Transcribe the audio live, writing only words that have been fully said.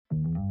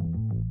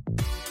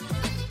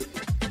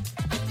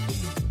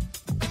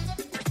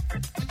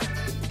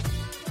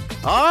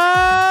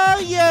Ah,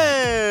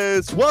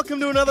 yes! Welcome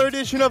to another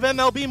edition of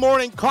MLB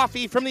Morning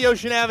Coffee from the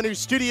Ocean Avenue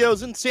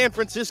Studios in San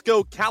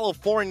Francisco,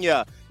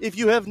 California. If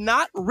you have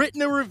not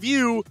written a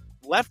review,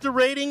 left a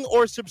rating,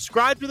 or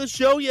subscribed to the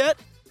show yet,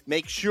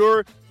 make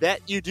sure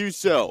that you do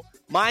so.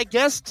 My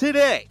guest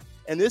today,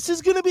 and this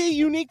is going to be a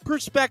unique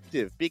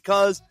perspective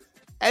because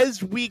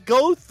as we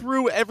go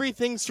through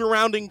everything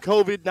surrounding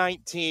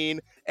COVID-19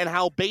 and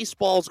how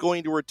baseball is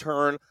going to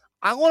return,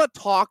 I want to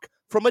talk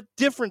from a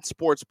different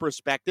sports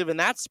perspective, and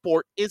that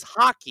sport is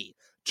hockey.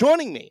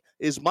 Joining me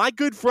is my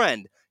good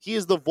friend. He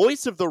is the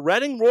voice of the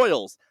Reading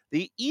Royals,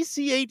 the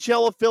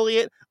ECHL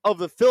affiliate of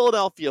the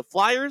Philadelphia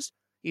Flyers.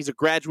 He's a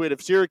graduate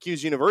of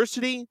Syracuse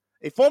University,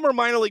 a former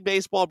minor league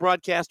baseball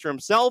broadcaster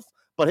himself,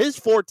 but his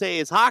forte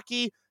is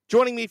hockey.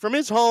 Joining me from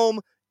his home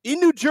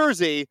in New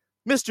Jersey,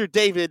 Mr.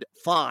 David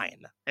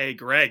Fine. Hey,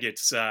 Greg,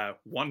 it's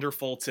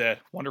wonderful to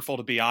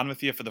be on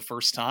with you for the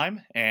first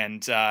time,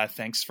 and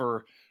thanks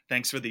for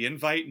the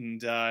invite,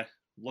 and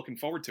looking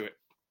forward to it.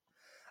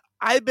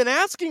 I've been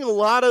asking a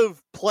lot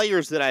of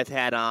players that I've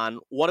had on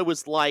what it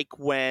was like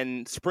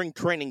when spring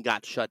training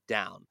got shut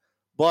down.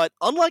 But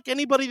unlike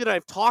anybody that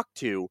I've talked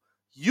to,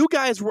 you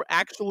guys were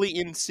actually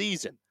in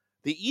season.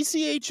 The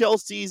ECHL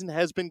season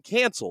has been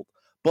canceled,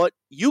 but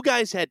you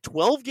guys had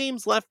 12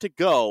 games left to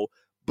go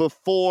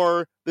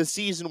before the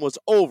season was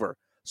over.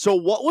 So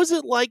what was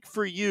it like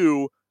for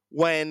you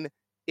when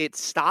it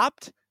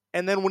stopped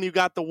and then when you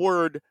got the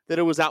word that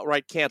it was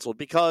outright canceled?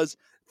 Because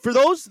for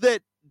those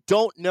that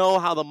don't know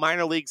how the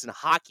minor leagues in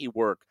hockey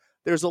work,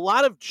 there's a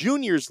lot of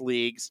juniors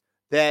leagues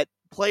that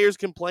players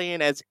can play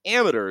in as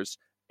amateurs,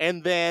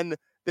 and then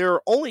there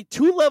are only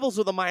two levels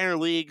of the minor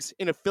leagues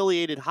in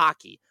affiliated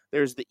hockey.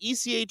 There's the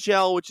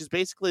ECHL, which is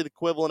basically the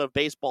equivalent of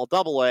baseball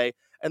AA,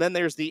 and then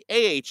there's the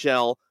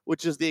AHL,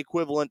 which is the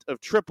equivalent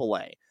of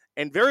AAA.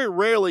 And very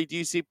rarely do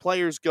you see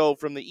players go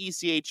from the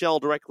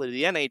ECHL directly to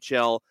the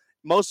NHL.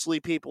 Mostly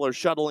people are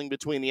shuttling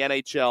between the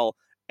NHL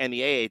and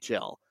the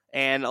AHL.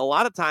 And a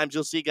lot of times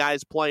you'll see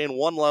guys play in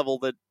one level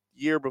the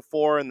year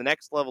before and the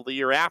next level the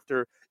year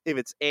after if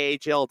it's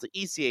AHL to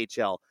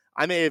ECHL.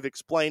 I may have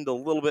explained a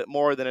little bit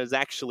more than is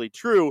actually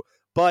true,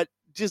 but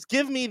just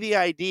give me the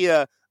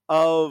idea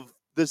of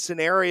the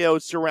scenario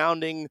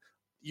surrounding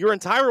your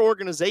entire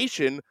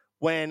organization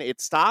when it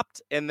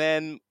stopped and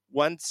then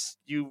once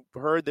you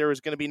heard there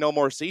was going to be no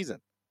more season.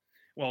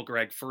 Well,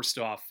 Greg, first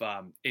off,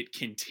 it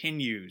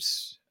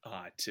continues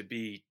to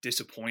be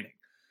disappointing.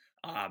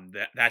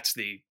 That's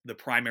the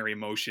primary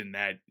emotion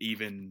that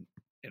even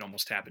it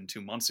almost happened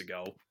 2 months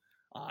ago.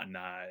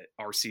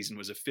 Our season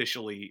was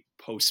officially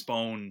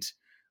postponed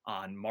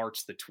on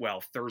March the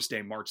 12th.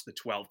 Thursday, March the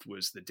 12th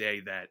was the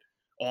day that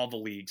all the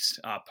leagues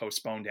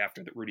postponed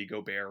after the Rudy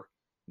Gobert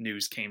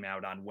news came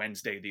out on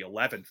Wednesday the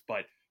 11th.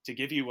 But to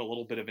give you a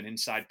little bit of an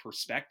inside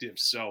perspective,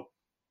 so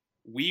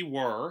we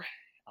were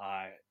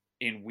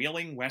in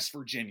Wheeling, West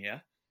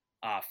Virginia,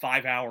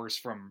 5 hours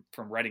from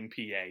Reading,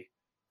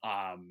 PA,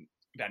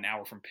 about an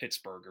hour from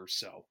Pittsburgh or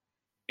so.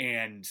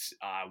 And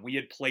we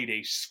had played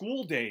a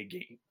school day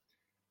game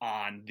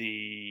on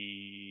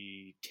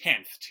the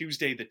 10th,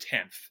 Tuesday the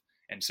 10th.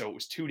 And so it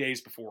was 2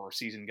 days before our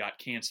season got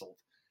canceled.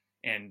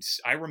 And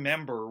I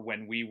remember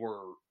when we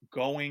were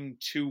going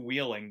to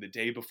Wheeling the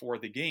day before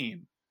the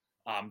game,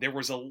 there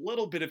was a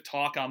little bit of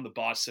talk on the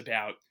bus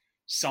about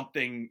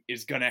something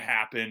is going to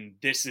happen.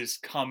 This is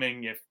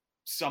coming if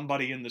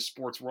somebody in the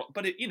sports world,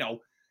 but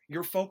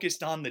you're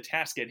focused on the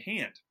task at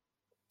hand,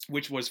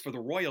 which was for the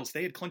Royals.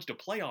 They had clinched a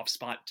playoff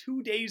spot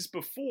 2 days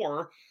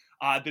before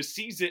the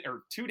season,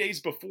 or 2 days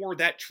before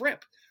that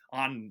trip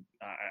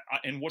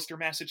in Worcester,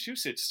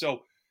 Massachusetts.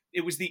 So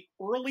it was the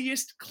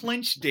earliest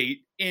clinch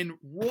date in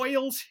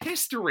Royals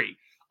history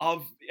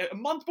of a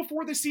month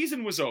before the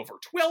season was over.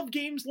 12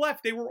 games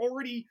left. They were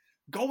already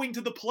going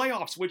to the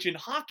playoffs, which in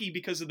hockey,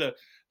 because of the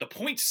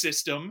point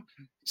system,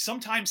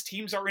 sometimes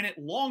teams are in it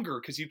longer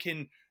because you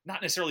can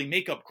not necessarily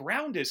make up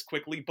ground as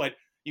quickly, but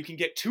you can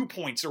get 2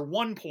 points or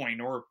 1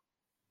 point or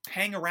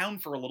hang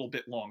around for a little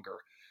bit longer.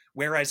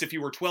 Whereas if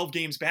you were 12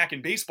 games back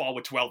in baseball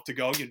with 12 to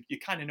go, you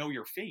kind of know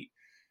your fate.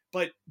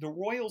 But the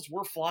Royals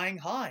were flying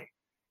high,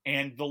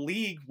 and the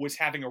league was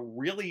having a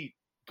really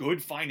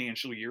good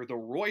financial year. The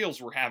Royals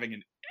were having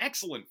an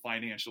excellent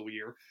financial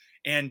year.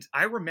 And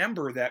I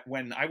remember that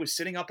when I was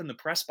sitting up in the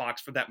press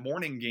box for that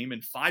morning game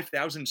and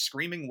 5,000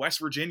 screaming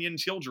West Virginian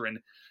children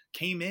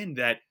came in,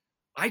 that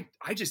I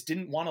just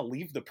didn't want to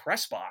leave the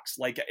press box.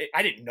 Like,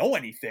 I didn't know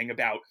anything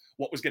about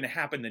what was going to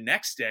happen the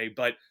next day,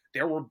 but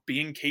there were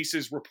being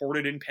cases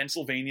reported in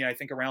Pennsylvania, I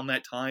think around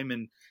that time,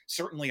 and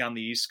certainly on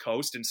the East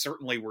Coast, and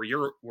certainly where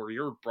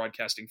you're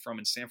broadcasting from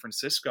in San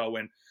Francisco.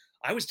 And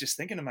I was just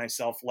thinking to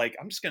myself, like,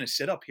 I'm just going to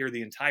sit up here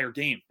the entire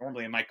game.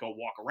 Normally I might go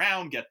walk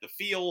around, get the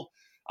feel,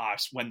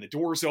 when the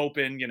doors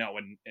open,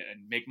 and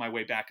make my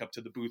way back up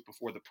to the booth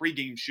before the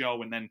pregame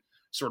show, and then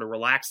sort of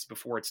relax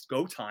before it's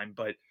go time.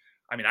 But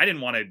I mean, I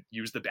didn't want to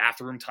use the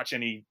bathroom, touch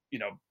any,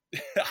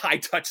 high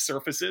touch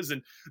surfaces.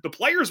 And the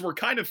players were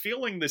kind of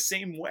feeling the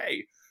same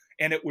way.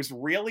 And it was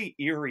really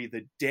eerie.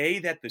 The day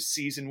that the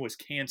season was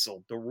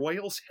canceled, the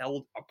Royals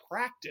held a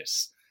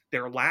practice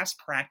their last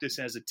practice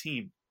as a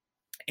team.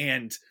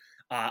 And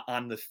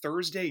on the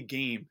Thursday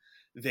game,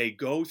 they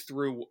go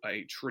through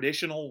a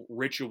traditional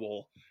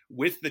ritual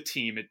with the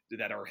team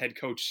that our head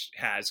coach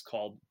has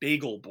called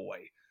Bagel Boy.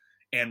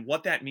 And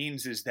what that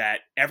means is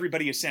that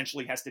everybody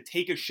essentially has to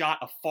take a shot,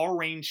 a far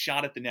range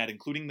shot at the net,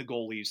 including the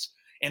goalies.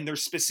 And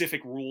there's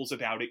specific rules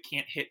about it.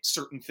 Can't hit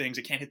certain things.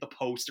 It can't hit the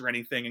post or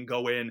anything and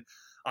go in.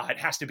 It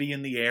has to be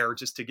in the air,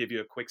 just to give you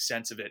a quick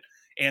sense of it.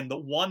 And the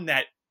one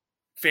that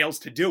fails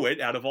to do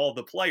it out of all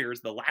the players,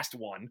 the last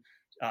one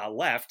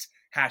left,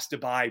 has to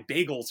buy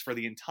bagels for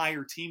the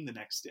entire team the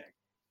next day.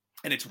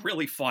 And it's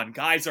really fun.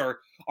 Guys are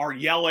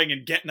yelling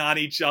and getting on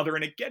each other,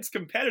 and it gets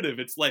competitive.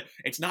 It's like,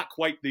 it's not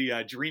quite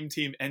the Dream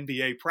Team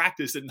NBA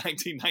practice in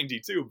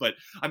 1992, but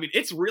I mean,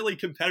 it's really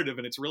competitive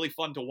and it's really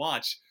fun to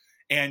watch.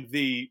 And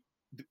the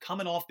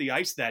coming off the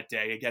ice that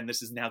day, again,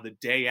 this is now the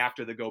day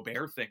after the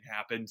Gobert thing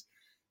happened,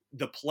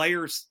 the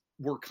players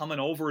were coming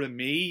over to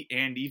me,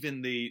 and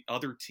even the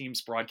other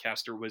team's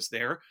broadcaster was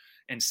there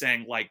and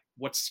saying, like,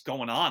 what's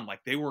going on?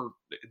 Like, they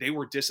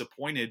were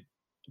disappointed,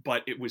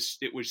 but it was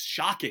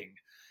shocking.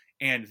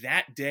 And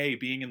that day,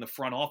 being in the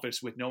front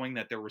office with knowing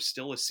that there was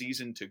still a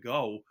season to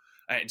go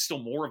and still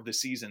more of the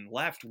season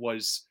left,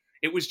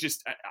 it was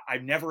just,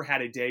 I've never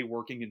had a day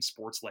working in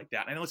sports like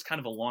that. I know it's kind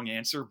of a long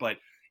answer, but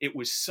it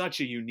was such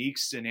a unique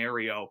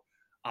scenario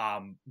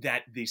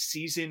that the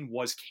season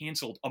was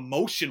canceled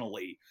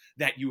emotionally,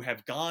 that you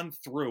have gone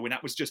through, and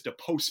that was just a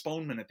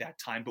postponement at that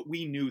time, but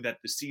we knew that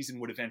the season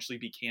would eventually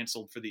be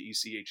canceled for the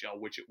ECHL,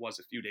 which it was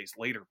a few days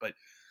later. But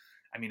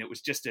I mean, it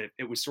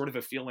was sort of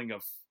a feeling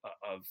of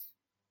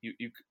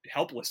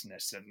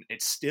helplessness, and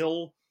it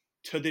still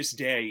to this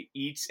day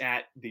eats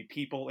at the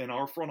people in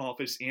our front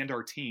office and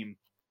our team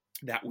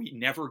that we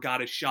never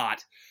got a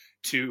shot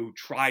to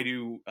try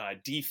to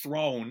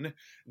dethrone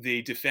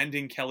the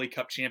defending Kelly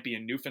Cup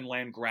champion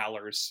Newfoundland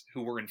Growlers,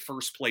 who were in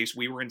first place.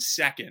 We were in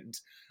second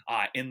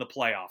in the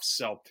playoffs.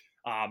 So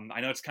I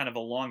know it's kind of a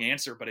long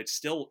answer, but it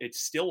still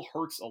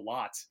hurts a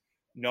lot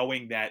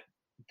knowing that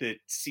the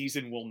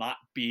season will not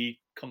be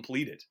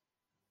completed.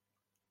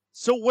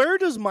 So where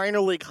does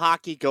minor league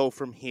hockey go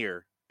from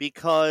here?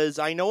 Because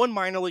I know in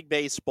minor league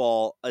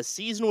baseball, a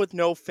season with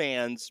no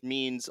fans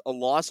means a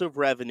loss of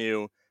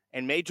revenue,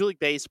 and Major League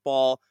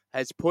Baseball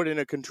has put in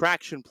a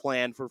contraction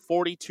plan for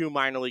 42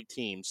 minor league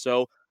teams.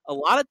 So a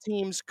lot of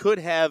teams could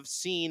have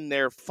seen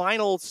their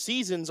final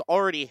seasons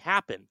already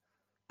happen.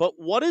 But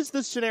what is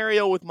the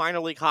scenario with minor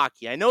league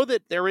hockey? I know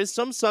that there is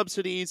some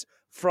subsidies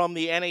from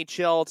the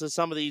NHL to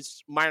some of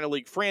these minor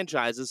league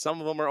franchises. Some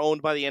of them are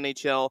owned by the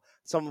NHL.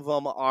 Some of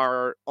them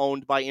are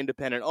owned by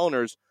independent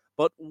owners.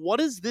 But what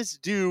does this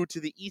do to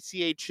the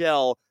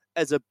ECHL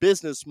as a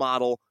business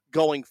model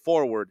going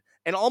forward,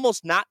 and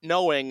almost not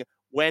knowing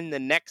when the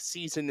next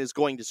season is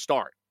going to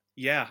start?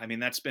 Yeah, I mean,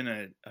 that's been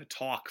a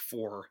talk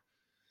for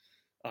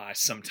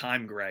some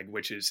time, Greg,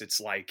 which is, it's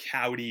like,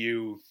 how do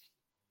you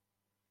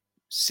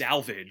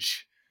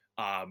salvage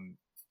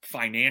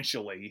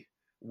financially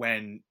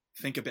when,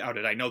 think about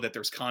it, I know that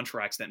there's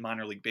contracts that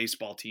minor league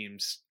baseball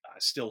teams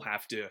still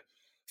have to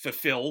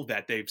fulfill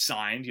that they've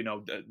signed,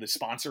 the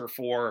sponsor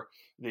for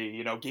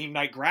the, game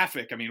night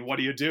graphic. I mean, what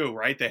do you do,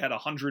 right? They had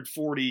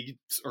 140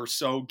 or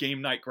so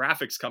game night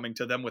graphics coming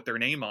to them with their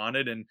name on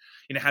it. And,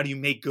 how do you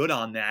make good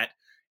on that?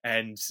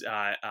 And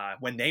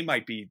when they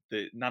might be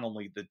not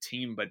only the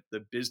team, but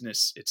the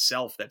business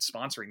itself that's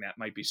sponsoring that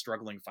might be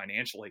struggling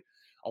financially.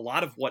 A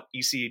lot of what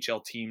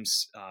ECHL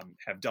teams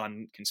have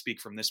done, can speak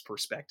from this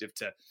perspective,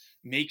 to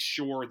make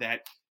sure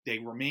that they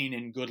remain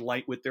in good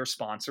light with their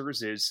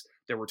sponsors. Is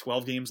there were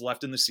 12 games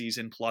left in the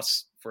season,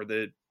 plus for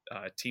the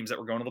teams that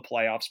were going to the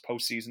playoffs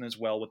postseason as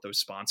well with those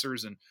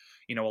sponsors. And,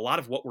 a lot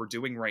of what we're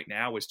doing right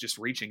now is just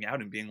reaching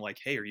out and being like,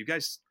 hey, are you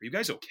guys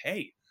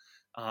okay?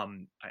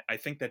 I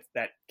think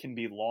that can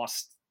be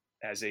lost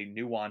as a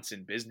nuance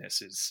in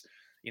business, is,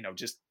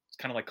 just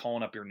kind of like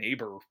calling up your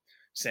neighbor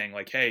saying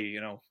like, hey,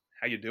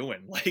 how you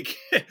doing? Like,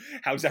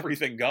 how's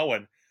everything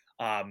going?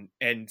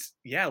 And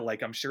yeah,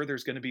 like, I'm sure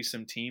there's going to be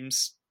some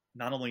teams,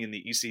 not only in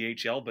the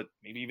ECHL, but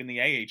maybe even the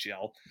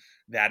AHL,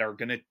 that are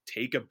going to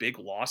take a big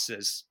loss,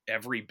 as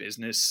every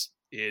business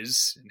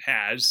is and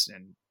has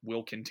and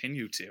will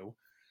continue to.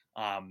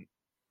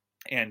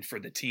 And for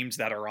the teams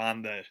that are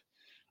on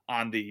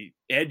the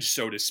edge,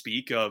 so to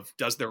speak, of,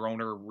 does their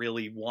owner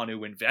really want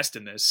to invest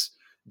in this?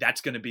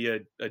 That's going to be a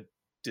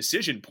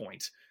decision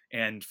point.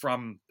 And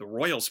from the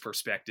Royals'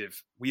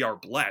 perspective, we are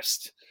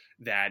blessed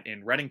that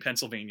in Reading,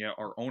 Pennsylvania,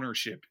 our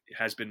ownership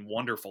has been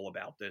wonderful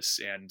about this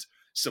and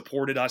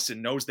supported us,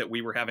 and knows that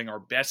we were having our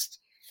best,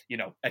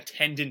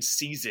 attendance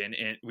season.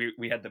 And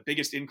we had the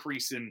biggest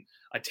increase in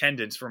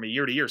attendance from a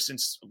year to year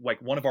since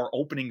like one of our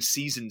opening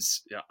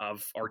seasons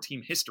of our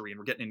team history. And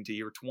we're getting into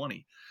year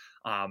 20.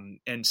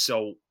 And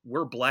so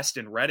we're blessed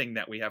in Reading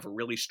that we have a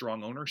really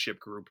strong ownership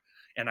group.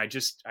 And I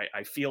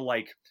feel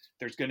like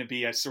there's going to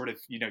be a sort of,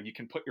 you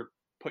can put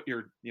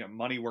your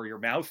money where your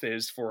mouth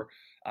is for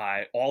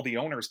all the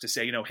owners to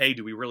say, hey,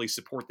 do we really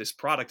support this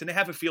product? And I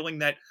have a feeling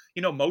that,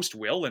 most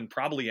will, and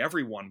probably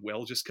everyone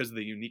will, just because of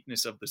the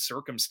uniqueness of the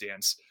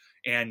circumstance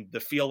and the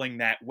feeling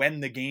that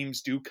when the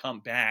games do come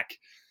back,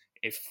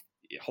 if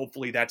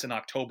hopefully that's in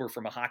October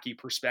from a hockey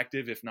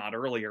perspective, if not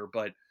earlier,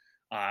 but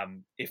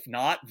if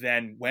not,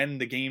 then when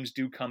the games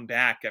do come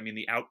back, I mean,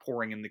 the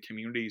outpouring in the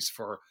communities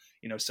for,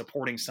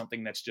 supporting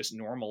something that's just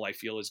normal, I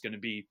feel is going to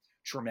be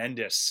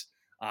tremendous.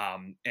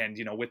 And,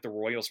 with the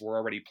Royals, we're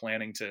already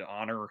planning to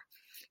honor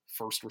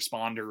first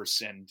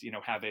responders and,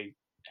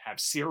 have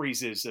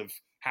series of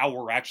how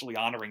we're actually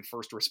honoring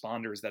first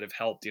responders that have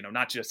helped,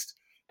 not just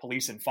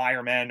police and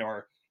firemen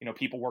or,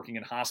 people working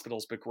in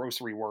hospitals, but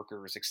grocery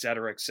workers, et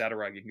cetera, et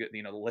cetera. You can get,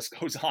 the list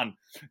goes on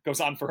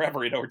forever.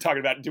 We're talking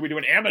about, do we do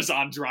an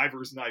Amazon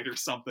drivers night or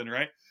something,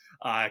 right?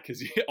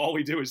 Because all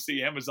we do is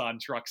see Amazon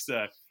trucks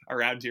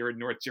around here in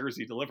North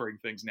Jersey delivering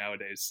things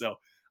nowadays. So,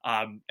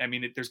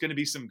 there's going to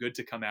be some good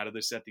to come out of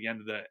this at the end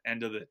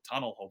of the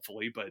tunnel,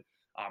 hopefully. But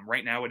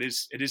right now it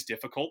is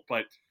difficult.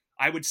 But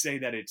I would say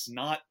that it's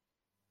not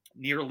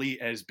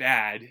nearly as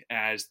bad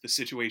as the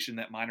situation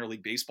that minor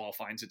league baseball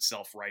finds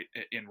itself right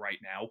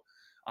now.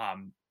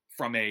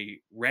 From a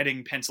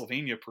Reading,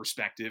 Pennsylvania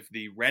perspective,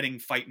 the Reading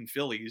Fightin'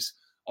 Phillies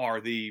are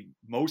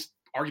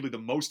arguably the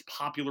most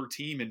popular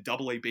team in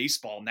Double-A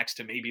baseball, next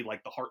to maybe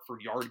like the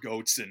Hartford Yard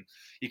Goats, and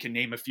you can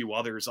name a few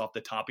others off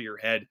the top of your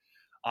head.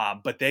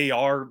 But they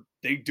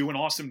do an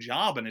awesome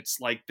job, and it's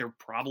like they're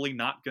probably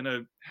not going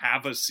to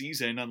have a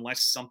season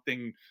unless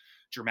something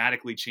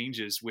dramatically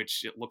changes,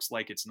 which it looks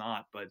like it's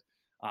not. But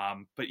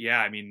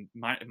yeah,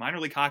 minor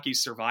league hockey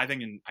is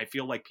surviving, and I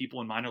feel like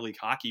people in minor league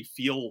hockey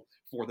feel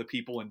for the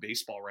people in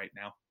baseball right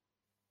now.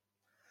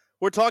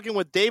 We're talking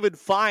with David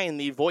Fine,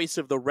 the voice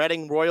of the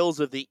Reading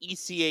Royals of the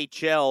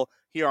ECHL,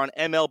 here on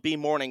MLB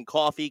Morning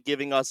Coffee,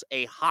 giving us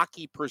a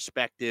hockey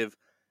perspective.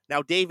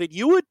 Now, David,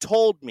 you had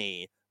told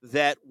me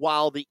that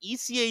while the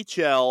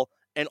ECHL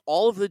and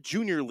all of the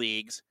junior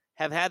leagues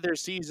have had their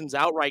seasons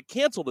outright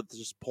canceled at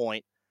this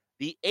point,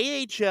 the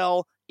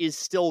AHL is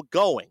still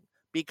going,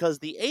 because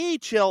the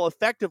AHL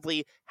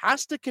effectively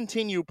has to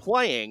continue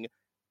playing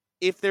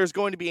if there's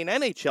going to be an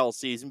NHL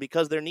season,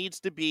 because there needs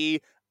to be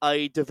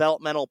a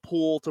developmental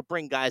pool to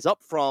bring guys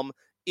up from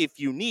if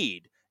you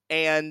need.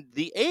 And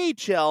the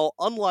AHL,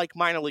 unlike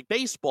minor league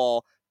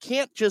baseball,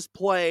 can't just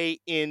play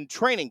in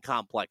training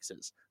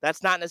complexes.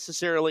 That's not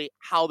necessarily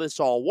how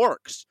this all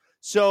works.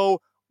 So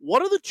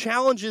what are the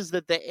challenges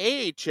that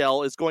the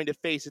AHL is going to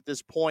face at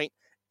this point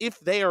if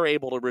they are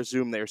able to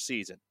resume their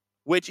season?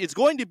 Which is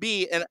going to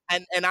be, and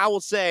I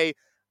will say,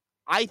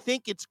 I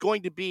think it's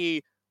going to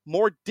be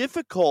more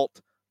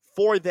difficult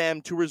for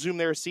them to resume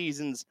their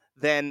seasons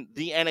than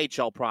the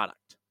NHL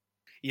product.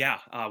 Yeah,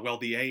 well,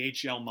 the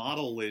AHL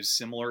model is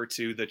similar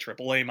to the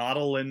AAA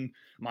model in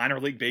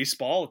minor league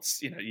baseball.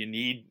 It's, you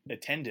need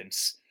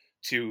attendance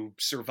to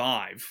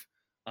survive.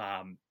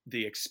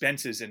 The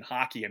expenses in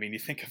hockey, you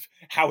think of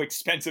how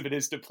expensive it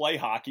is to play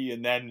hockey,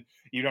 and then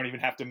you don't even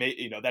have to make,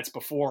 that's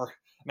before,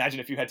 imagine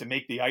if you had to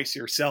make the ice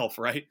yourself,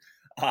 right?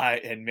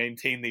 And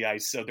maintain the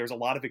ice. So there's a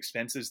lot of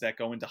expenses that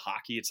go into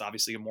hockey. It's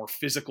obviously a more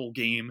physical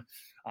game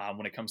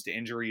when it comes to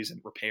injuries and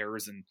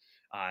repairs and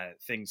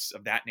things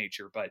of that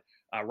nature. But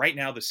right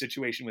now, the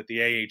situation with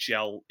the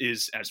AHL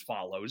is as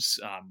follows,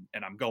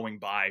 and I'm going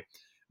by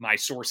my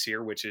source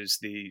here, which is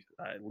the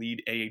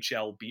lead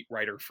AHL beat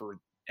writer for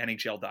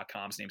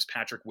NHL.com. His name's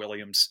Patrick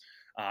Williams.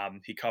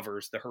 He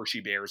covers the Hershey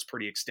Bears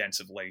pretty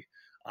extensively,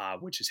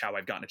 which is how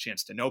I've gotten a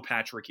chance to know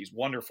Patrick. He's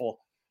wonderful.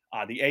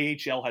 The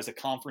AHL has a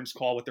conference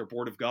call with their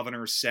board of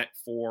governors set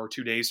for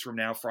 2 days from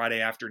now,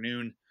 Friday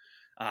afternoon.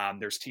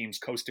 There's teams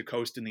coast to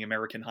coast in the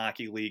American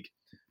Hockey League.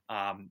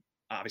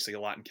 Obviously a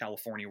lot in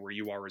California where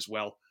you are as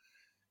well.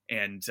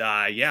 And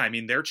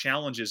their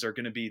challenges are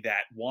going to be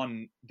that,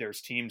 one,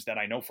 there's teams that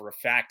I know for a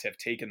fact have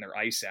taken their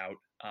ice out.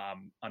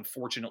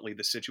 Unfortunately,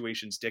 the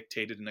situation's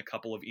dictated in a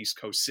couple of East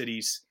Coast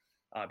cities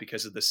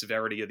because of the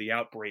severity of the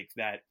outbreak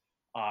that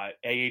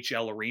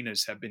AHL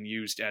arenas have been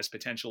used as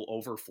potential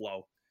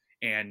overflow.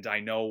 And I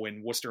know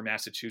in Worcester,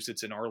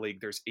 Massachusetts, in our league,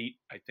 there's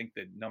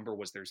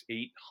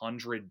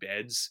 800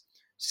 beds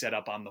set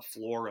up on the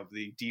floor of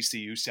the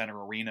DCU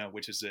Center Arena,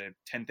 which is a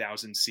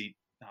 10,000 seat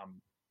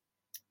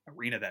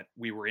arena that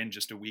we were in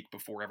just a week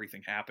before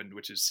everything happened,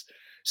 which is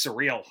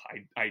surreal.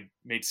 I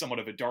made somewhat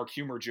of a dark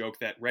humor joke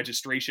that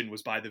registration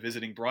was by the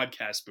visiting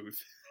broadcast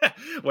booth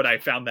when I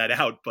found that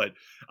out, but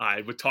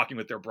I was talking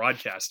with their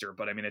broadcaster.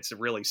 But it's a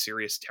really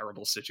serious,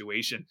 terrible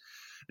situation.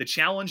 The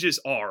challenges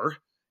are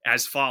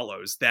as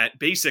follows, that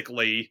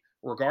basically,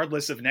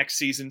 regardless of next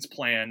season's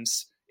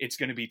plans, it's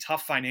going to be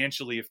tough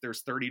financially if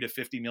there's 30 to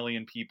 50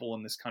 million people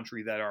in this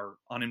country that are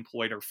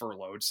unemployed or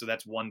furloughed. So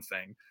that's one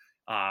thing.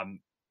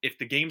 If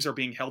the games are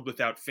being held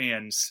without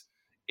fans,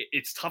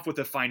 it's tough with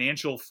the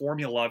financial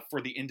formula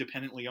for the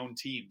independently owned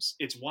teams.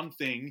 It's one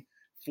thing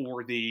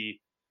for the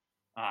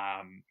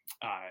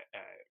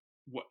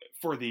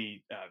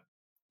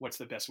what's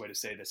the best way to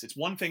say this? It's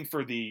one thing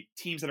for the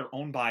teams that are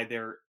owned by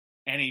their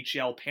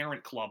NHL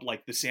parent club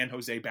like the San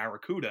Jose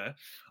Barracuda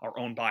are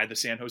owned by the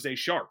San Jose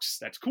Sharks.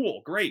 That's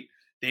cool, great.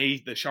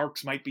 The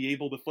Sharks might be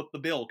able to foot the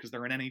bill because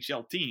they're an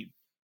NHL team.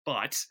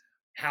 But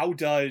how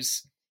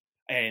does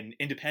an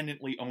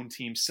independently owned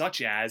team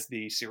such as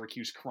the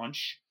Syracuse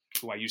Crunch,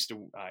 who I used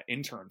to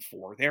intern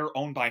for, they're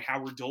owned by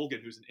Howard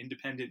Dolgan, who's an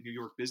independent New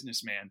York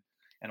businessman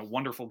and a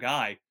wonderful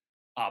guy.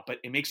 But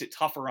it makes it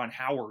tougher on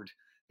Howard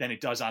than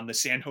it does on the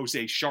San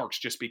Jose Sharks,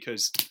 just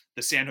because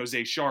the San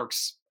Jose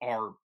Sharks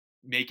are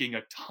making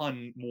a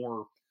ton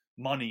more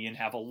money and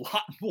have a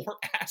lot more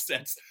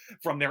assets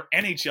from their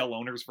NHL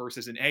owners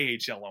versus an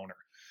AHL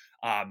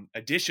owner.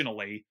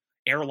 Additionally,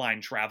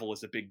 airline travel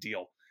is a big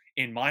deal.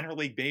 In minor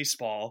league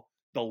baseball,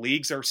 the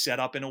leagues are set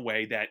up in a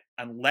way that,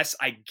 unless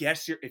I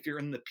guess if you're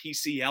in the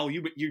PCL,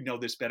 you know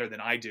this better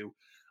than I do,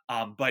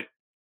 but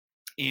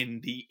in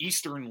the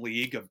Eastern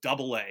League of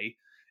AA,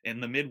 in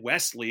the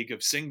Midwest League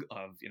of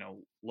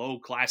low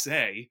Class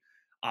A,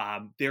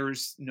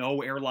 there's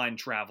no airline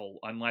travel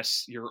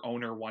unless your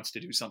owner wants to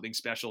do something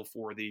special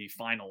for the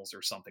finals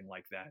or something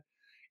like that.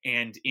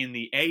 And in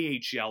the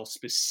AHL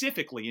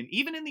specifically, and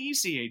even in the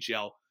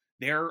ECHL,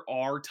 there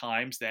are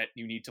times that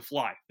you need to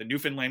fly. The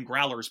Newfoundland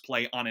Growlers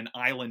play on an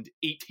island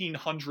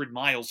 1,800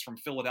 miles from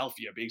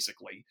Philadelphia,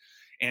 basically.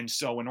 And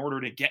so in order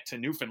to get to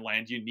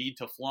Newfoundland, you need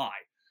to fly.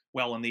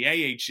 Well, in the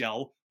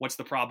AHL, what's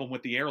the problem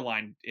with the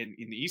airline? In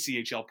the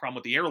ECHL, problem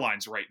with the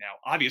airlines right now?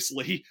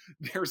 Obviously,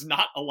 there's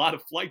not a lot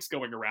of flights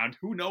going around.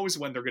 Who knows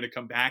when they're going to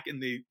come back?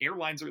 And the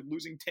airlines are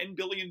losing $10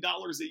 billion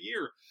a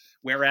year.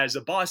 Whereas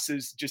a bus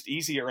is just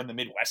easier in the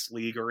Midwest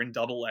League or in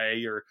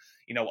AA or,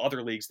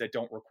 other leagues that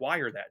don't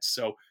require that.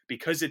 So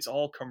because it's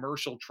all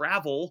commercial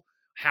travel,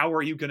 how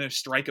are you going to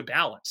strike a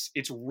balance?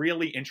 It's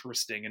really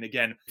interesting. And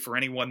again, for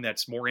anyone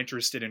that's more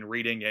interested in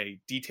reading a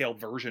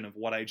detailed version of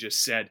what I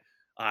just said,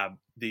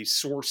 the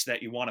source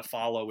that you want to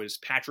follow is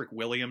Patrick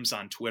Williams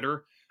on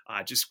Twitter.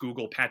 Just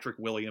Google Patrick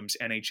Williams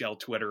NHL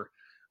Twitter.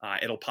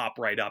 It'll pop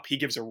right up. He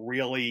gives a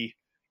really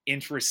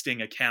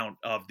interesting account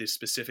of the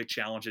specific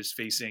challenges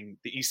facing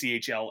the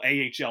ECHL,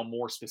 AHL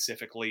more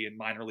specifically, and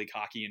minor league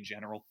hockey in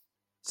general.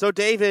 So,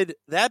 David,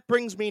 that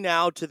brings me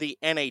now to the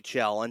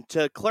NHL. And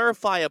to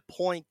clarify a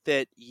point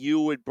that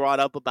you had brought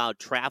up about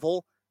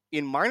travel,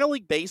 in minor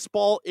league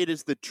baseball, it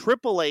is the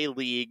AAA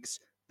leagues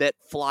that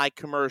fly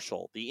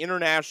commercial, the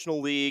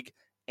International League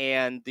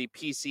and the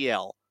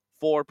PCL,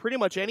 for pretty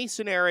much any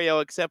scenario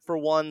except for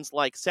ones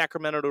like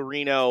Sacramento to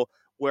Reno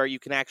where you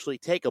can actually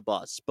take a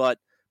bus. But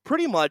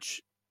pretty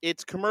much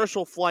it's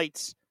commercial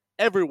flights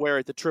everywhere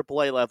at the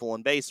AAA level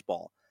in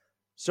baseball.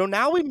 So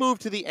now we move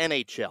to the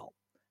NHL.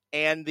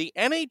 And the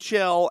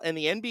NHL and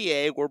the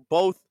NBA were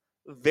both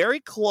very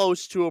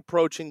close to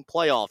approaching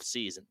playoff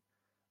season.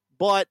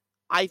 But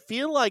I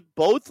feel like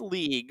both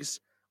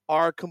leagues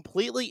are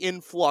completely in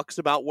flux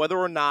about whether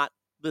or not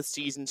the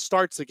season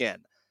starts again.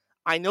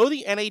 I know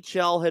the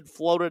NHL had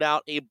floated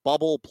out a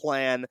bubble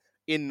plan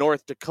in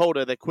North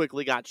Dakota that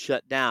quickly got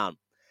shut down.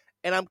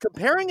 And I'm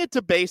comparing it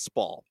to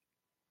baseball.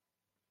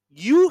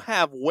 You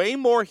have way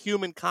more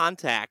human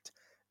contact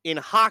in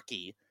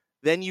hockey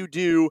than you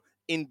do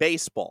in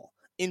baseball.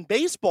 In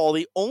baseball,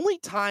 the only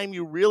time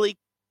you really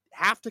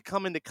have to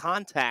come into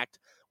contact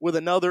with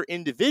another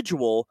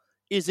individual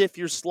is if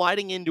you're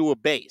sliding into a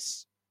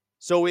base.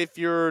 So if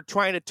you're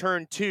trying to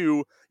turn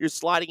two, you're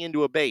sliding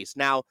into a base.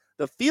 Now,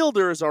 the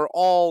fielders are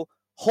all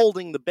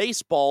holding the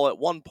baseball at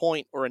one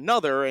point or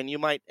another, and you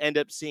might end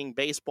up seeing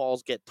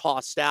baseballs get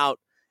tossed out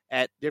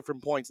at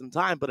different points in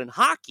time. But in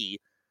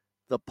hockey,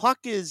 the puck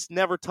is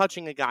never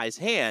touching a guy's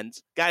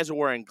hands. Guys are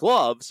wearing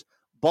gloves,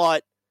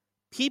 but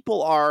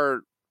people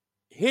are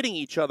hitting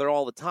each other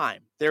all the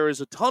time. There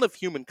is a ton of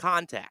human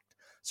contact.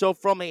 So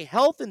from a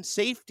health and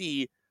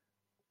safety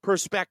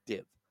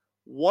perspective,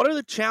 what are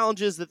the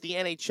challenges that the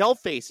NHL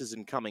faces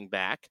in coming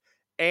back?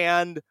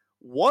 And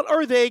what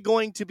are they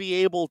going to be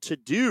able to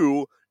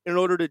do in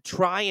order to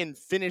try and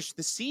finish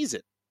the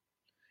season?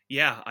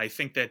 Yeah, I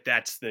think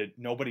that's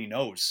nobody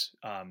knows.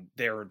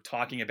 They're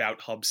talking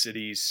about hub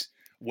cities.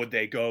 Would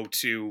they go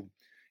to,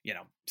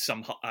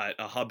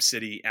 a hub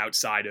city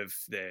outside of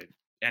the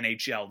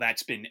NHL?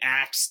 That's been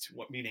axed.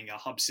 What meaning a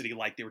hub city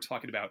like they were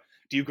talking about?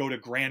 Do you go to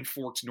Grand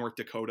Forks, North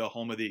Dakota,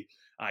 home of the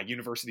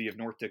University of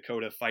North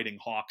Dakota Fighting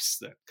Hawks,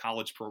 the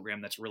college program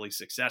that's really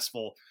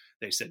successful?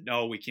 They said,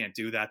 no, we can't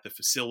do that. The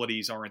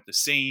facilities aren't the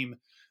same.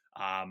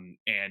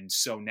 And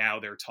so now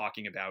they're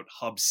talking about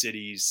hub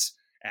cities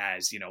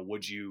as,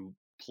 would you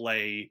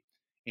play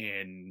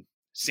in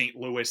St.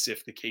 Louis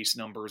if the case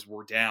numbers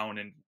were down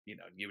and,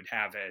 you would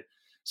have a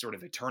sort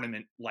of a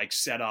tournament like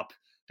setup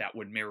that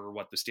would mirror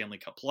what the Stanley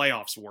Cup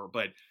playoffs were.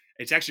 But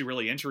it's actually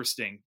really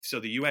interesting. So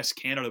the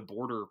US-Canada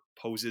border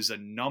poses a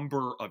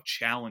number of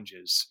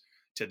challenges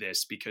to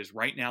this because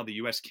right now the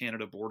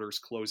US-Canada border is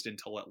closed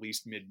until at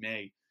least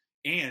mid-May.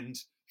 And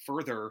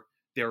further,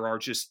 there are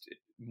just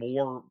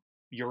more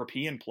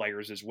European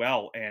players as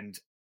well. And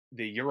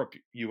the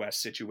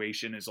Europe-US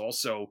situation is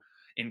also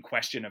in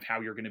question of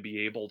how you're going to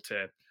be able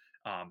to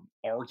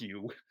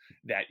argue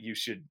that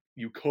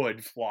you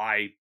could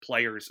fly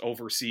players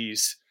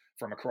overseas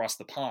from across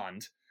the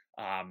pond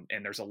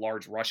And there's a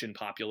large Russian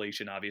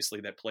population, obviously,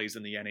 that plays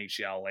in the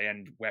NHL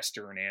and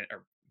Western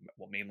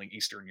mainly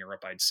Eastern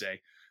Europe, I'd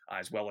say,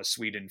 as well as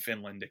Sweden,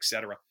 Finland,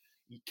 etc.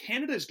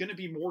 Canada is going to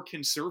be more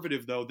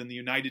conservative, though, than the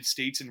United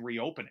States in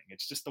reopening.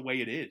 It's just the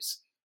way it is.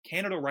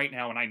 Canada right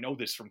now, and I know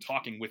this from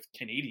talking with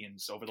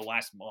Canadians over the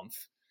last month,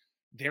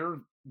 they're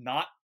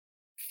not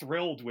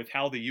thrilled with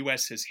how the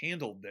U.S. has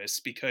handled this,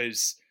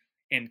 because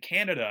in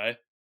Canada,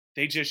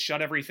 they just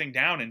shut everything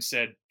down and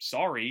said,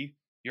 sorry,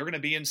 you're going to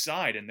be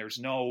inside. And they're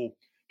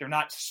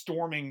not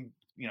storming,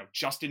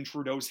 Justin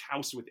Trudeau's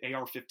house with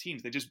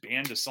AR-15s. They just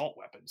banned assault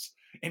weapons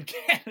in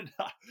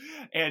Canada.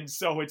 And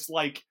so it's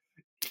like,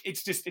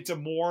 it's a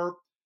more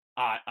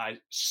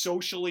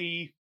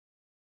socially,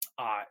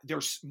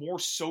 there's more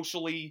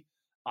socially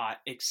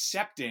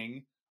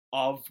accepting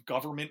of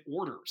government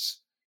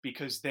orders,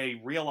 because they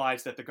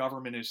realize that the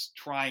government is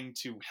trying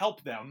to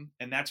help them.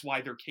 And that's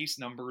why their case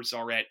numbers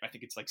are at, I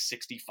think it's like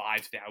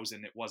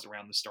 65,000. It was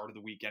around the start of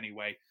the week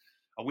anyway.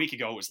 A week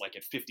ago, it was like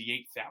at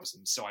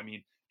 58,000. So, I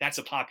mean, that's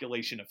a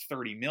population of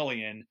 30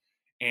 million.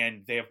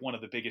 And they have one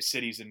of the biggest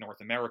cities in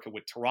North America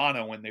with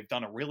Toronto, and they've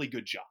done a really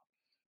good job.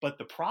 But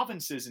the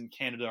provinces in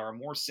Canada are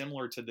more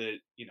similar to the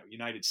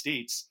United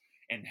States,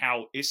 and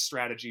how its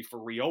strategy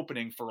for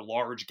reopening for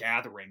large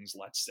gatherings,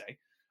 let's say,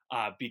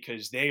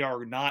 because they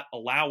are not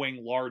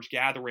allowing large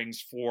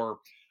gatherings for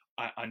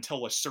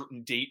until a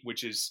certain date,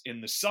 which is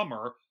in the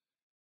summer,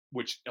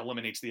 which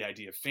eliminates the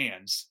idea of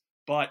fans.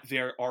 But they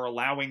are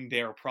allowing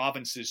their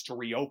provinces to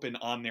reopen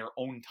on their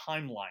own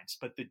timelines.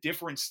 But the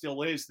difference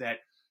still is that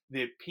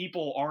the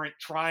people aren't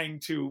trying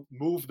to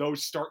move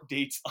those start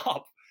dates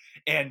up,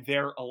 and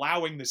they're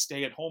allowing the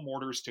stay-at-home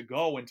orders to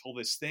go until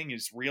this thing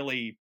is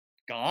really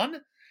gone.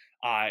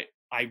 I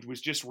was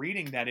just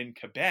reading that in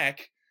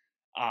Quebec,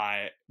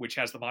 which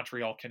has the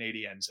Montreal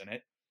Canadiens in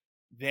it,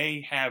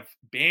 they have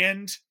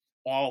banned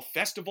all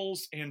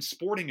festivals and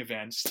sporting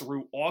events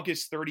through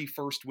August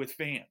 31st with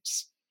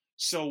fans.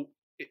 So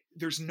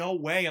there's no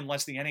way,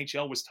 unless the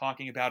NHL was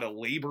talking about a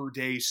Labor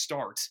Day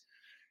start,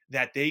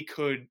 that they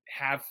could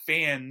have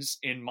fans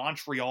in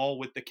Montreal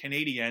with the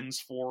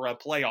Canadiens for a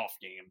playoff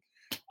game.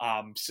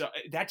 So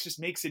that just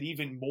makes it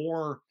even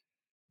more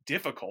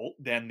difficult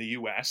than the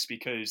U.S.,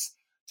 because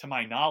to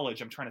my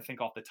knowledge, I'm trying to think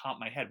off the top of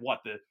my head,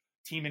 the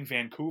team in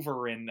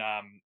Vancouver in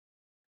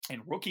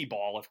rookie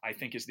ball, I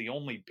think, is the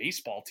only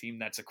baseball team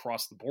that's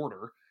across the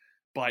border.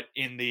 But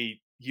in the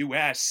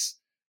U.S.,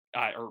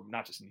 or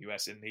not just in the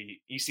U.S., in the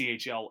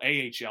ECHL,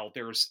 AHL,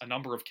 there's a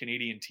number of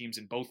Canadian teams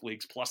in both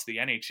leagues, plus the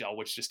NHL,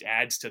 which just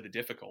adds to the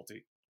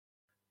difficulty.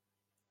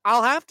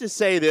 I'll have to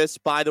say this,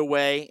 by the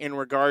way, in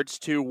regards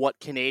to what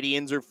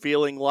Canadians are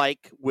feeling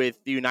like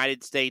with the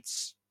United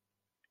States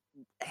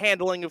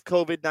handling of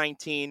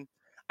COVID-19.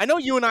 I know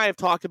you and I have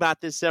talked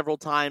about this several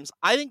times.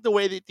 I think the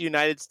way that the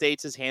United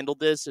States has handled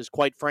this is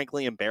quite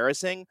frankly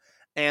embarrassing.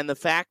 And the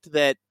fact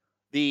that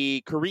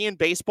the Korean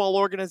baseball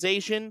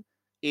organization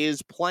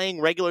is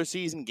playing regular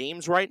season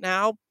games right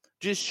now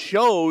just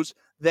shows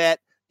that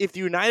if the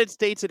United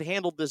States had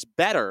handled this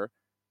better,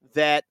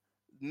 that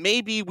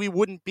maybe we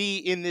wouldn't be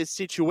in this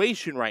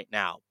situation right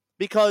now.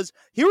 Because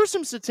here are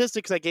some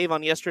statistics I gave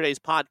on yesterday's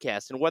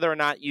podcast, and whether or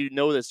not you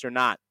know this or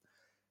not.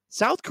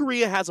 South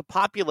Korea has a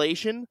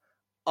population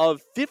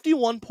of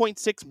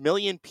 51.6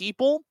 million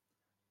people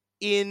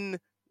in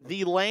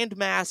the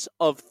landmass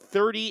of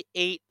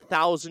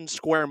 38,000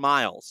 square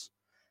miles.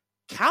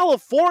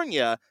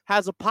 California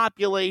has a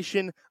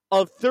population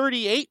of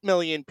 38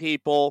 million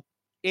people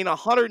in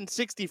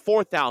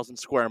 164,000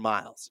 square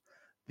miles.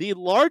 The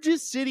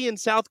largest city in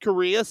South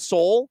Korea,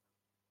 Seoul,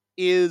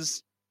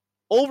 is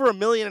over 1.5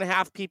 million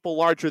people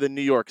larger than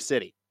New York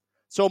City.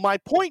 So my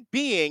point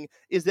being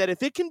is that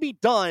if it can be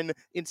done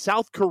in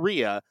South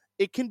Korea,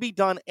 it can be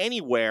done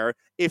anywhere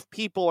if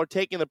people are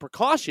taking the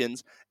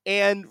precautions.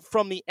 And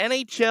from the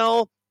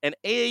NHL and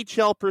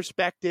AHL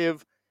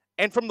perspective,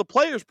 and from the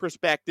players'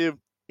 perspective,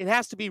 it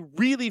has to be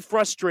really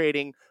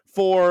frustrating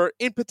for,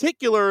 in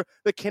particular,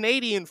 the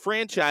Canadian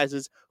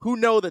franchises who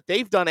know that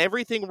they've done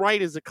everything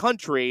right as a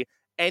country,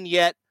 and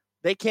yet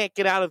they can't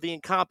get out of the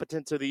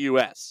incompetence of the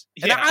U.S.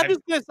 And I'm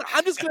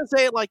just gonna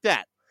say it like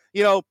that.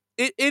 It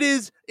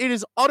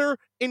is utter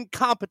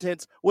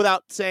incompetence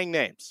without saying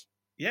names.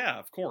 Yeah,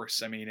 of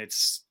course. I mean,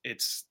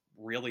 it's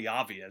really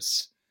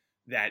obvious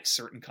that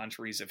certain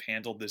countries have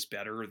handled this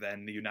better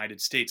than the United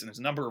States, and there's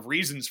a number of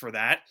reasons for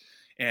that.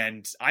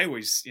 And I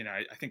always,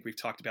 I think we've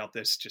talked about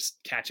this just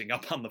catching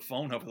up on the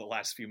phone over the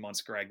last few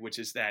months, Greg, which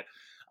is that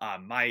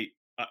my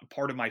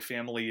part of my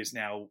family is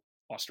now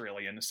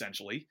Australian,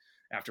 essentially,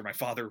 after my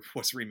father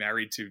was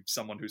remarried to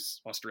someone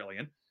who's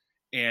Australian.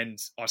 And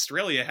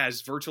Australia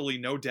has virtually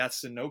no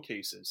deaths and no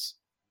cases.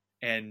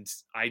 And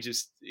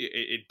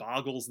it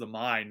boggles the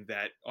mind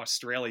that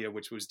Australia,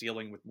 which was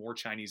dealing with more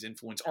Chinese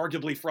influence,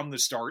 arguably from the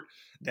start,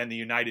 than the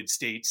United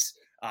States,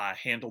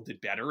 handled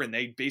it better. And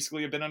they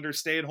basically have been under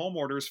stay-at-home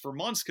orders for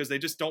months because they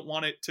just don't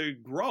want it to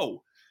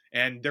grow.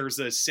 And there's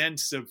a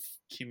sense of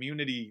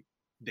community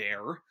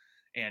there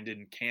and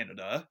in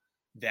Canada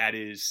that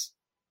is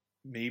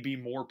maybe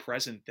more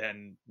present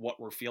than what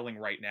we're feeling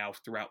right now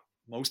throughout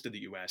most of the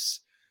U.S.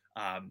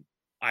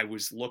 I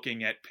was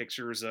looking at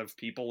pictures of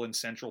people in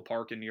Central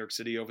Park in New York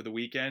City over the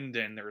weekend,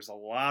 and there's a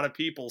lot of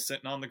people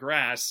sitting on the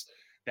grass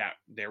that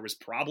there was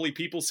probably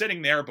people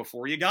sitting there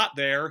before you got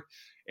there.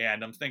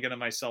 And I'm thinking to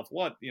myself,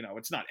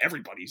 it's not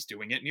everybody's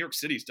doing it. New York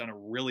City's done a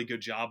really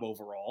good job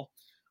overall.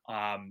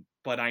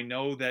 But I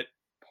know that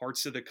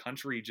parts of the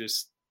country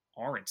just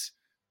aren't.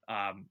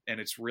 And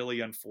it's really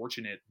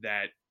unfortunate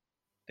that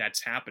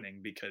that's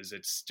happening, because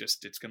it's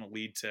going to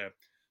lead to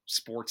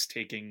sports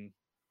taking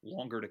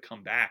longer to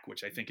come back,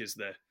 which I think is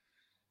the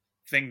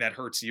thing that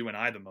hurts you and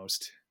I the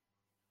most.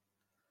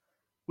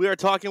 We are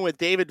talking with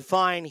David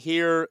Fine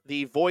here,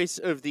 the voice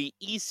of the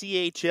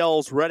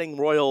ECHL's Reading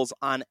Royals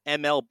on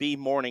MLB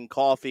Morning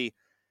Coffee.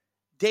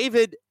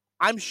 David,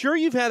 I'm sure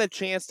you've had a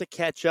chance to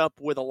catch up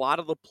with a lot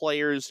of the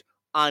players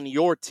on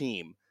your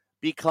team,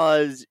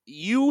 because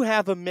you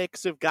have a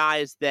mix of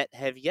guys that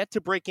have yet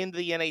to break into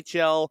the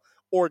NHL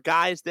or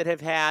guys that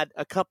have had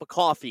a cup of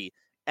coffee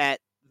at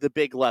the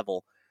big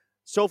level.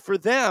 So for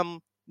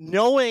them,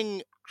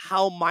 knowing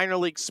how minor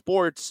league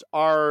sports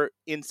are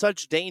in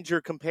such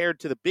danger compared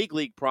to the big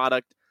league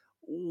product,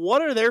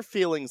 what are their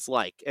feelings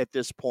like at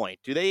this point?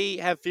 Do they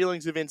have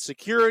feelings of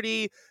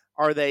insecurity?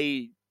 Are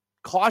they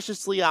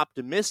cautiously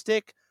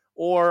optimistic?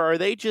 Or are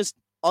they just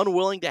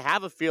unwilling to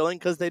have a feeling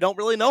because they don't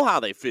really know how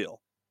they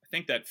feel? I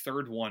think that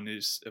third one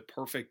is a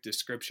perfect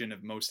description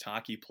of most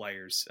hockey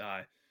players.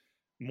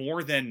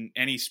 More than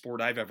any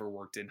sport I've ever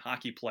worked in,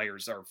 hockey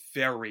players are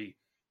very,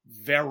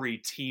 very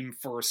team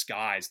first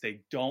guys.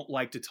 They don't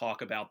like to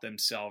talk about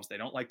themselves. They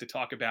don't like to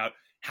talk about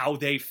how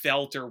they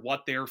felt or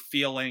what they're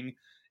feeling.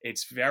 It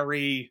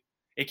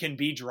can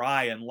be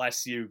dry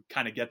unless you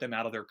kind of get them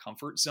out of their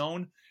comfort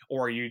zone,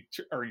 or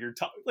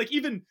like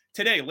even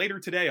today, later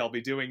today, I'll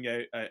be doing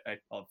a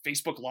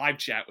Facebook live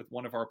chat with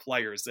one of our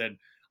players, and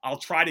I'll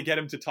try to get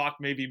him to talk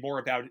maybe more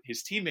about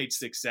his teammates'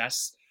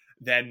 success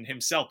than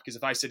himself. Because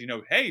if I said,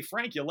 hey,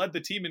 Frank, you led the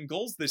team in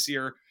goals this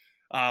year,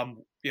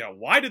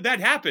 why did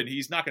that happen?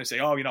 He's not going to say,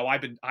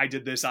 I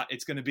did this.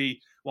 It's going to be,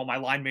 well, my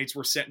line mates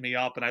were setting me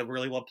up, and I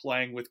really love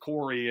playing with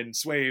Corey and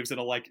Swaves, and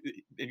and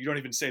you don't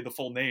even say the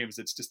full names.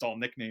 It's just all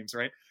nicknames,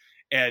 right?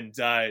 And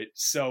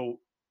so,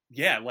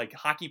 yeah, like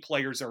hockey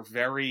players are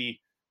very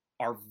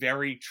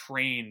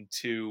trained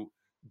to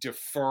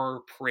defer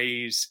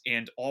praise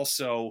and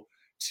also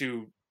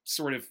to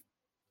sort of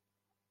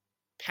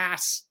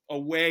pass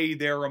away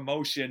their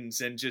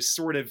emotions and just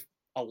sort of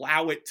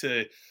allow it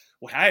to,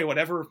 well, hey,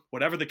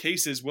 whatever the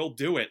case is, we'll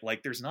do it.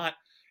 Like, there's not,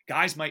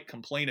 guys might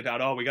complain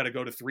about, we got to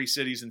go to 3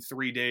 cities in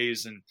 3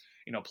 days and,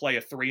 play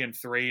a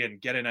 3-3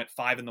 and get in at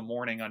 5 a.m.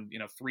 on,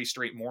 3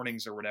 straight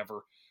mornings or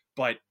whatever.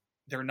 But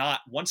they're not,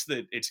 once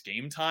it's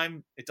game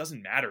time, it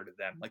doesn't matter to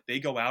them. Like, they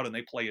go out and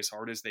they play as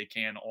hard as they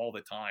can all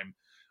the time.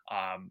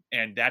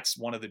 And that's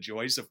one of the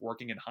joys of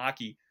working in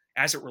hockey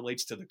as it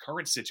relates to the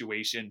current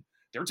situation.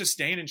 They're just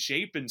staying in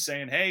shape and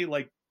saying, hey,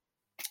 like,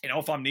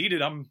 if I'm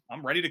needed, I'm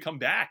ready to come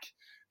back.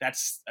 That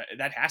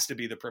has to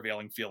be the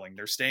prevailing feeling.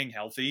 They're staying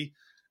healthy,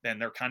 then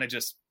they're kind of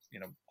just,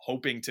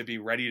 hoping to be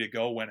ready to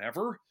go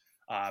whenever.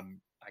 I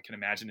can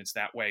imagine it's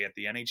that way at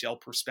the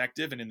NHL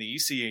perspective, and in the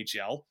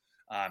ECHL,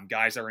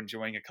 guys are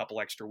enjoying a couple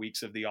extra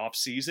weeks of the off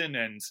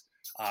season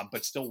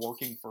but still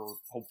working for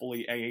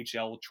hopefully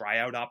AHL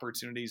tryout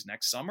opportunities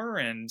next summer.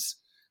 And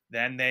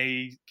then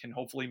they can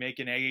hopefully make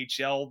an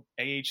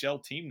AHL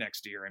team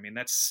next year. I mean,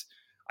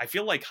 I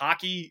feel like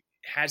hockey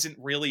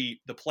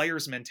the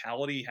players'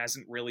 mentality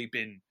hasn't really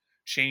been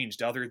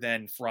changed, other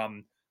than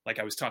from, like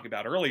I was talking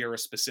about earlier, a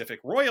specific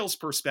Royals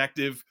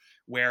perspective,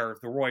 where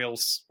the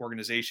Royals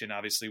organization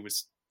obviously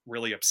was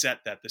really upset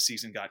that the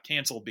season got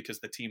canceled because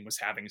the team was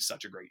having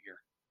such a great year.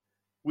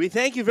 We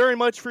thank you very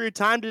much for your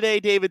time today,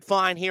 David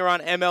Fine, here on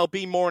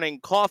MLB Morning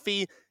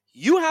Coffee.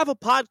 You have a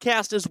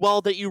podcast as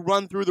well that you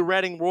run through the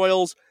Reading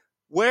Royals.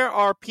 Where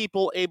are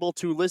people able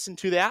to listen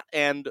to that,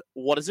 and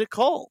what is it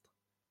called?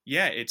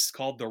 Yeah, it's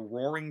called the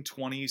Roaring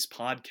 20s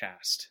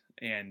Podcast,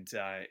 and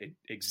it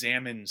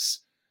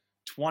examines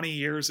 20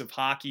 years of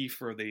hockey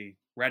for the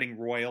Reading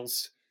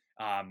Royals.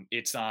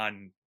 It's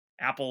on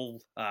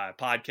Apple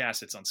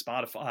Podcasts, it's on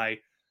Spotify,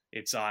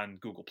 it's on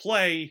Google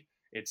Play,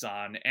 it's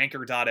on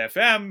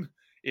Anchor.fm.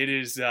 It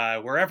is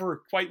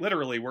quite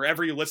literally,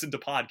 wherever you listen to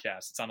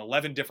podcasts. It's on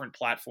 11 different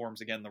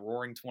platforms. Again, the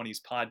Roaring 20s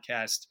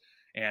Podcast.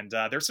 And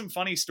there's some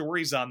funny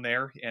stories on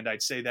there. And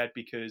I'd say that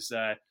because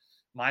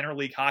minor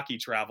league hockey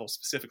travel,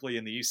 specifically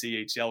in the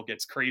ECHL,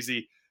 gets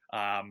crazy.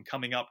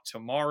 Coming up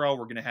tomorrow,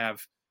 we're going to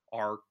have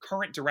our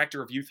current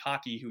director of youth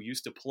hockey, who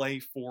used to play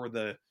for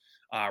the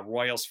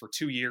Royals for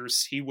 2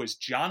 years. He was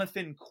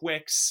Jonathan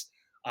Quick's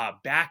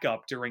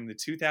backup during the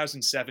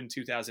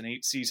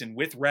 2007-2008 season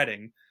with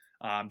Reading.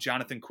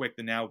 Jonathan Quick,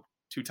 the now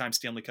 2-time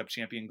Stanley Cup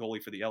champion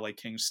goalie for the LA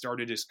Kings,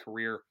 started his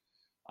career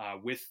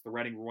with the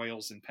Reading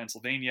Royals in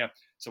Pennsylvania.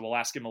 So we'll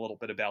ask him a little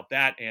bit about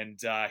that. And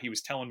he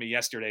was telling me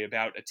yesterday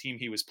about a team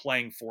he was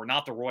playing for,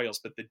 not the Royals,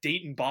 but the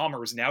Dayton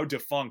Bombers, now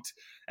defunct,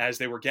 as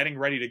they were getting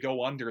ready to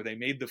go under. They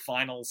made the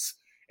finals,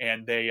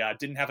 and they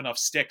didn't have enough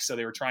sticks, so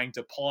they were trying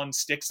to pawn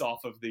sticks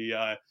off of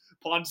the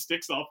pawn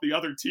sticks off the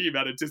other team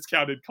at a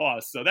discounted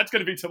cost. So that's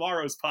going to be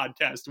tomorrow's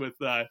podcast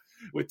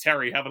with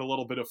Terry, having a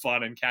little bit of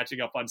fun and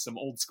catching up on some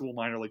old school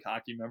minor league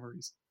hockey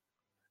memories.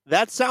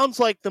 That sounds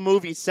like the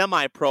movie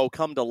Semi-Pro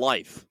come to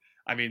life.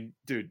 I mean,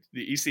 dude,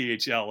 the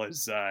ECHL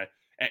is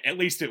at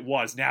least it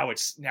was. Now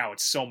it's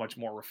so much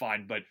more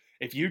refined. But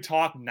if you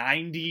talk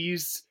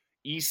 90s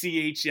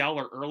ECHL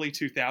or early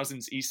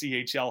 2000s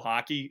ECHL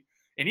hockey,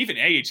 and even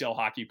AHL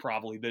hockey,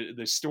 probably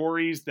the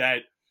stories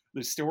that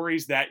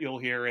you'll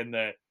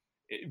hear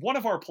one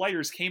of our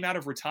players came out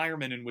of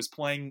retirement and was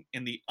playing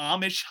in the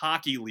Amish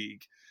Hockey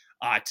League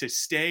to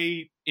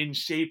stay in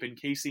shape in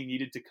case he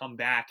needed to come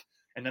back.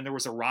 And then there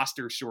was a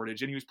roster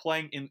shortage, and he was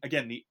playing in,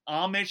 again, the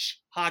Amish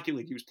Hockey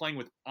League. He was playing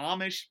with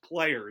Amish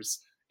players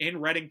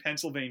in Reading,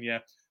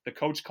 Pennsylvania. The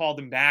coach called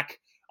him back.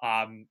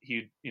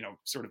 He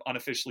sort of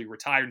unofficially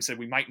retired and said,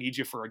 we might need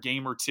you for a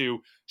game or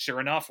two.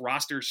 Sure enough,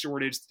 roster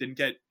shortage, didn't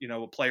get,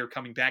 a player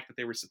coming back that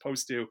they were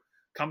supposed to.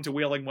 Come to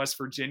Wheeling, West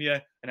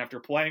Virginia, and after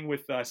playing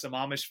with some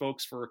Amish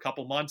folks for a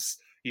couple months,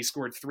 he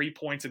scored 3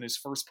 points in his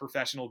first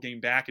professional game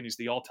back, and he's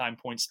the all-time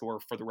point scorer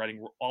for the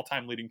Reading,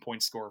 all-time leading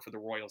point scorer for the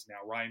Royals now,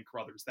 Ryan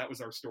Crothers. That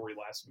was our story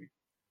last week.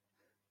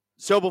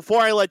 So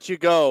before I let you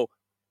go,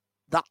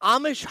 the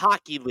Amish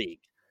Hockey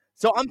League.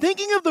 So I'm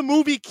thinking of the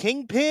movie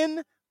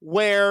Kingpin,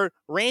 where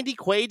Randy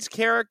Quaid's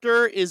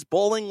character is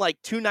bowling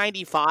like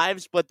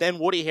 295s, but then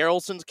Woody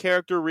Harrelson's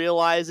character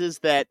realizes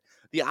that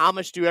the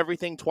Amish do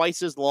everything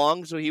twice as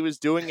long, so he was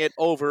doing it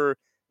over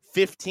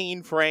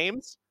 15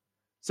 frames.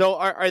 So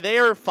are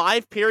there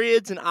 5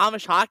 periods in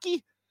Amish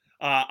hockey?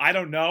 I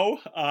don't know.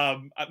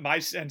 My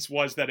sense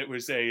was that it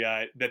was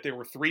that there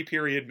were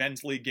 3-period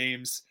men's league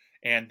games,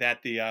 and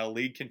that the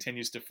league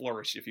continues to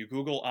flourish. If you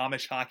Google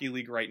Amish Hockey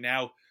League right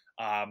now,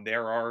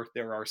 there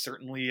are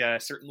certainly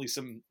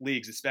some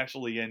leagues,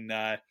 especially in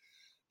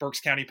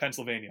Berks County,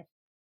 Pennsylvania.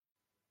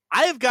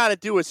 I have got to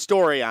do a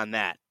story on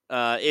that.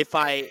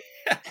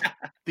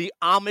 The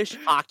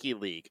Amish Hockey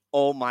League.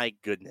 Oh my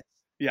goodness.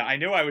 Yeah, I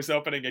knew I was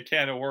opening a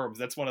can of worms.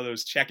 That's one of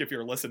those check if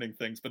you're listening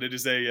things, but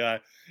it's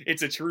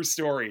a true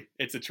story.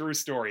 It's a true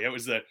story.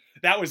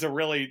 That was a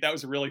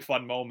really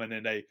fun moment.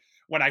 And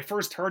when I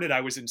first heard it,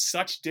 I was in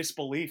such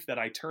disbelief that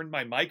I turned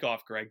my mic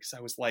off, Greg, because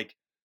I was like,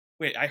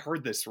 wait, I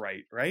heard this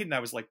right? And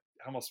I was like,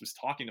 I almost was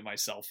talking to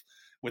myself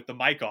with the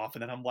mic off.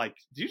 And then I'm like,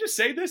 did you just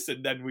say this?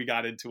 And then we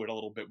got into it a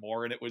little bit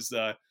more, and it was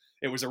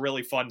a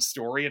really fun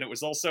story. And it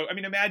was also, I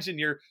mean, imagine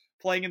you're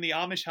playing in the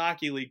Amish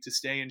Hockey League to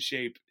stay in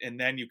shape, and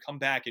then you come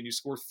back and you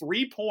score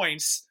 3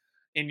 points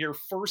in your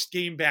first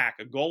game back,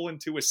 a goal and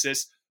 2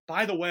 assists.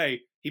 By the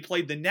way, he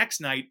played the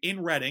next night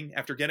in Reading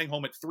after getting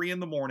home at 3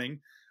 a.m.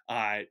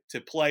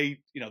 To play,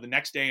 the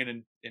next day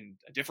in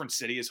a different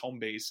city, his home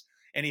base.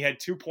 And he had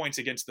 2 points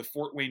against the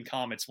Fort Wayne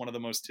Comets, one of the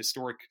most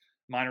historic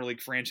minor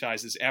league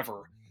franchises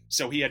ever.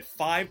 So he had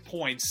 5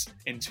 points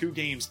in 2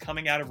 games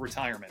coming out of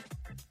retirement.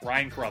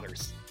 Ryan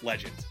Crothers,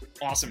 legend.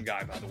 Awesome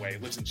guy, by the way.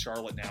 Lives in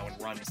Charlotte now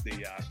and runs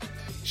the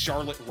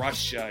Charlotte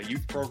Rush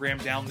youth program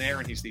down there,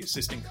 and he's the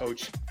assistant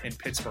coach in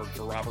Pittsburgh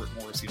for Robert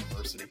Morris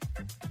University.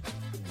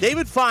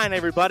 David Fine,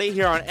 everybody,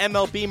 here on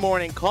MLB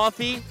Morning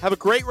Coffee. Have a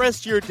great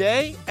rest of your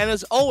day, and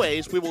as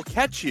always, we will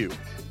catch you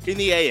in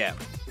the AM.